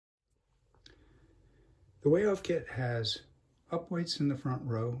The weigh-off kit has up weights in the front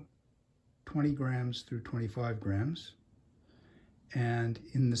row, 20 grams through 25 grams. And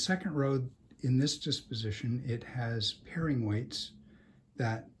in the second row, in this disposition, it has pairing weights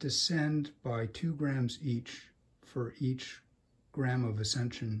that descend by 2 grams each for each gram of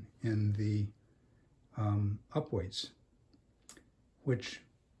ascension in the up weights, which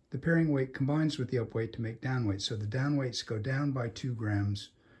the pairing weight combines with the up weight to make down weight. So the down weights go down by 2 grams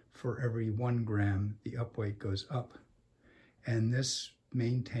for every 1 gram the up weight goes up. And this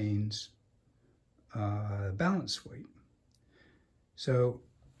maintains balance weight. So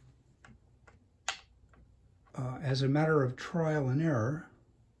as a matter of trial and error,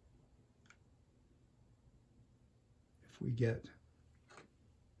 if we get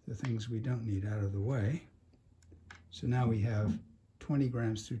the things we don't need out of the way, so now we have 20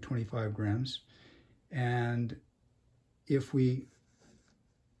 grams through 25 grams, and if we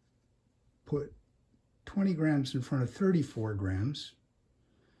put 20 grams in front of 34 grams,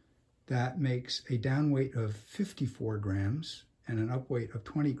 that makes a down weight of 54 grams and an up weight of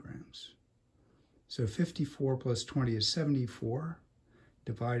 20 grams. So 54 plus 20 is 74,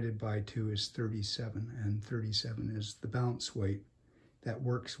 divided by 2 is 37, and 37 is the balance weight that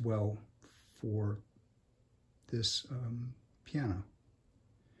works well for this piano.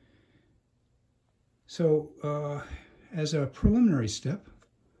 So as a preliminary step,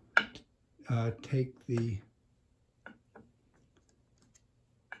 take the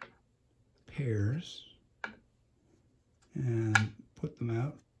pairs and put them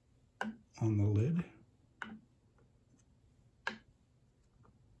out on the lid.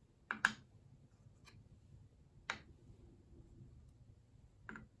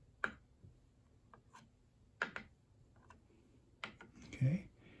 Okay,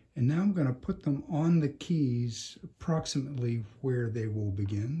 and now I'm going to put them on the keys approximately where they will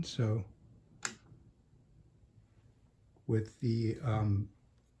begin. So with the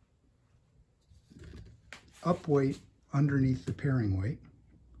up weight underneath the pairing weight.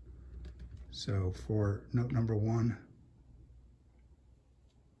 So for note number 1,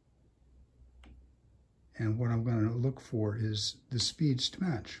 and what I'm going to look for is the speeds to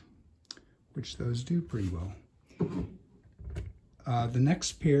match, which those do pretty well. The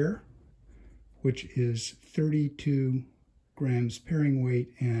next pair, which is 32 grams pairing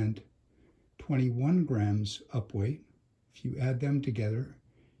weight and 21 grams up weight, if you add them together,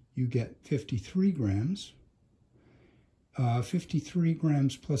 you get 53 grams. 53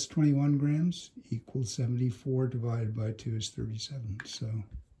 grams plus 21 grams equals 74, divided by 2 is 37. So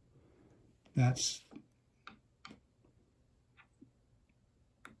that's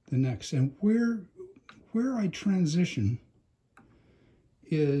the next. And where I transition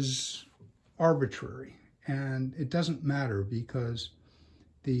is arbitrary, and it doesn't matter because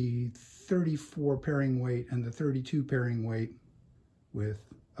the 34 pairing weight and the 32 pairing weight with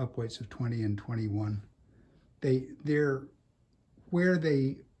up weights of 20 and 21, they're where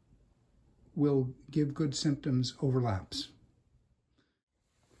they will give good symptoms overlaps.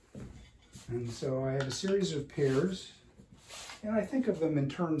 And so I have a series of pairs, and I think of them in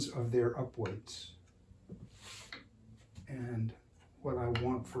terms of their up weights and what I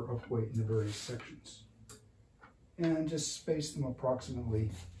want for up weight in the various sections. And just space them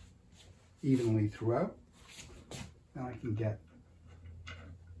approximately evenly throughout. Now I can get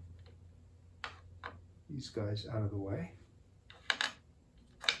these guys out of the way.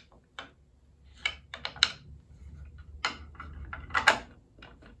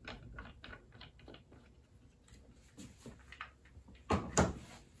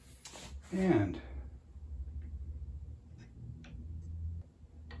 And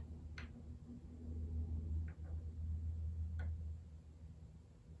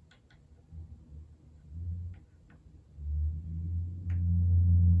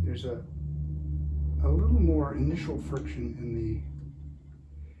there's a little more initial friction in the...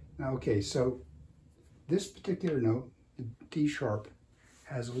 Now, okay, so this particular note, the D sharp,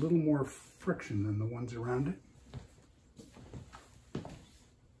 has a little more friction than the ones around it.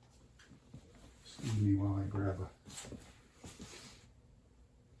 Excuse me while I grab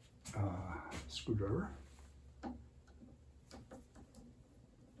a screwdriver.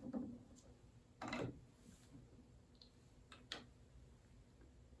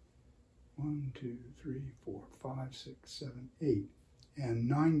 One, 2, 3, 4, 5, 6, 7, 8, and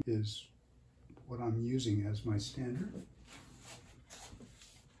 9 is what I'm using as my standard.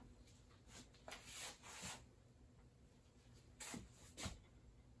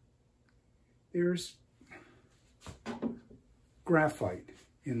 There's graphite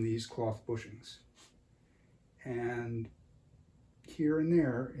in these cloth bushings, and here and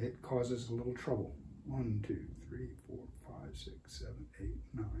there it causes a little trouble. 1, 2, 3, 4, 5, 6, 7, 8,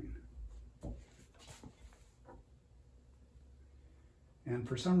 9. And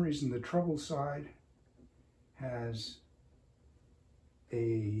for some reason, the treble side has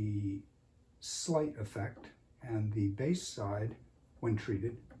a slight effect, and the bass side, when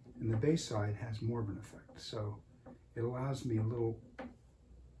treated, and the bass side has more of an effect. So it allows me a little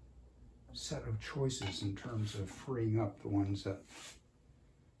set of choices in terms of freeing up the ones that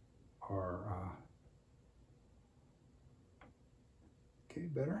are okay,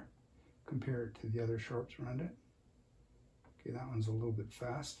 better compared to the other sharps around it. Okay, that one's a little bit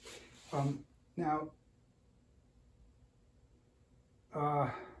fast. Now,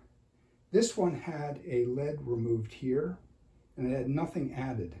 this one had a lead removed here, and it had nothing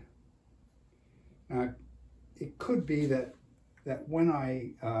added. Now, it could be that when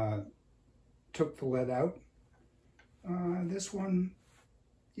I took the lead out, this one,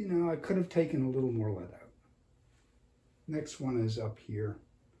 you know, I could have taken a little more lead out. Next one is up here,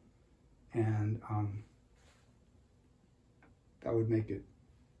 and that would make it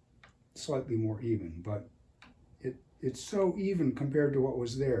slightly more even, but it's so even compared to what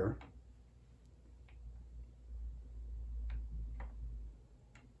was there.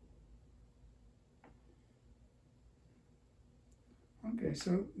 Okay,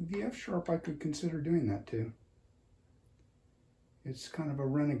 so the F sharp, I could consider doing that too. It's kind of a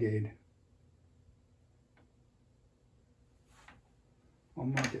renegade. I'll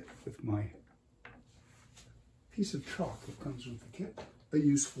mark it with my piece of chalk that comes with the kit, a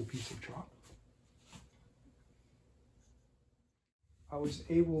useful piece of chalk. I was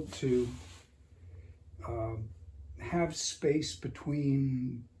able to have space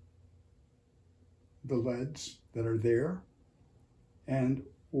between the leads that are there and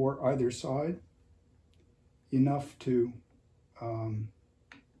or either side enough to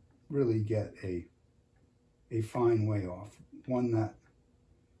really get a fine weighoff, one that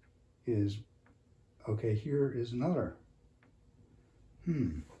is okay. Here is another.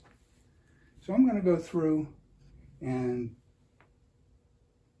 So I'm going to go through, and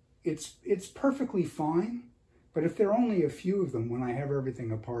it's perfectly fine, but if there are only a few of them, when I have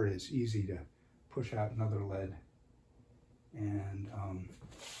everything apart, it's easy to push out another lead. And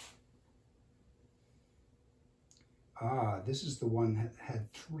this is the one that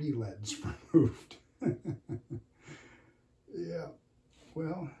had 3 leads removed. Yeah,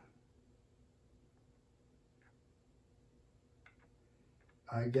 well,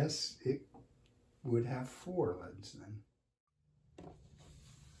 I guess it would have 4 leads then.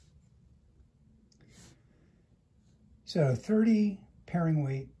 So 30 pairing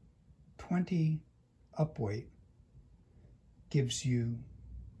weight, 20 up weight gives you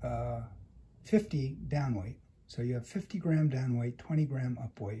 50 down weight. So you have 50 gram down weight, 20 gram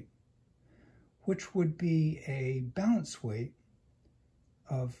up weight, which would be a balance weight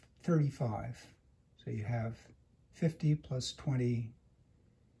of 35. So you have 50 plus 20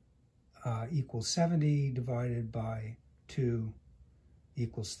 equals 70, divided by 2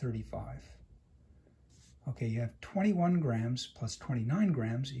 equals 35. Okay, you have 21 grams plus 29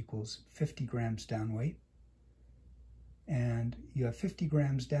 grams equals 50 grams down weight. And you have 50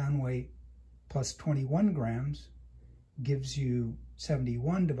 grams down weight plus 21 grams gives you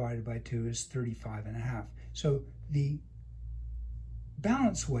 71 divided by 2 is 35.5. So the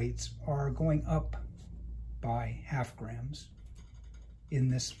balance weights are going up by half grams in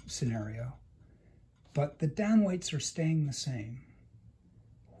this scenario, but the down weights are staying the same,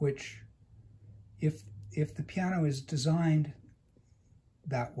 which if the piano is designed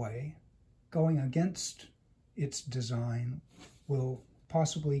that way, going against its design will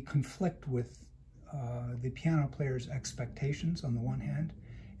possibly conflict with the piano player's expectations on the one hand,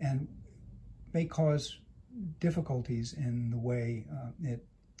 and may cause difficulties in the way it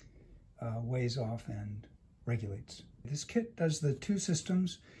weighs off and regulates. This kit does the 2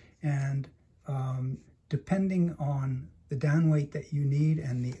 systems, and depending on the down weight that you need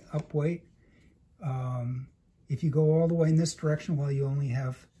and the up weight, if you go all the way in this direction, well, you only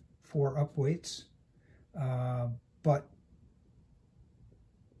have 4 up weights, but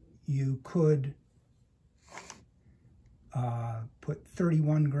you could put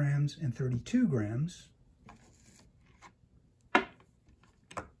 31 grams and 32 grams.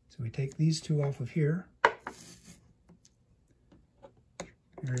 So we take these 2 off of here.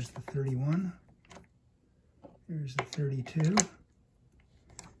 Here's the 31. Here's the 32.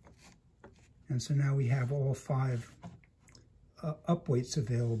 And so now we have all 5 up weights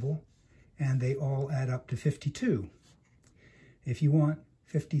available, and they all add up to 52. If you want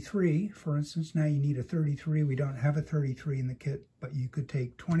 53, for instance, now you need a 33. We don't have a 33 in the kit, but you could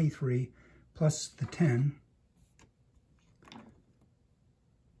take 23 plus the 10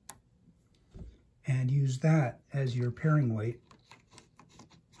 and use that as your pairing weight.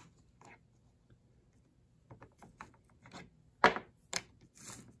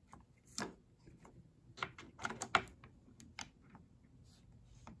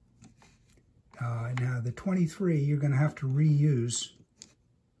 Now the 23 you're going to have to reuse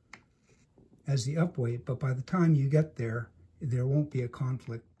as the up weight, but by the time you get there, there won't be a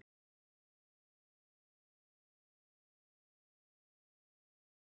conflict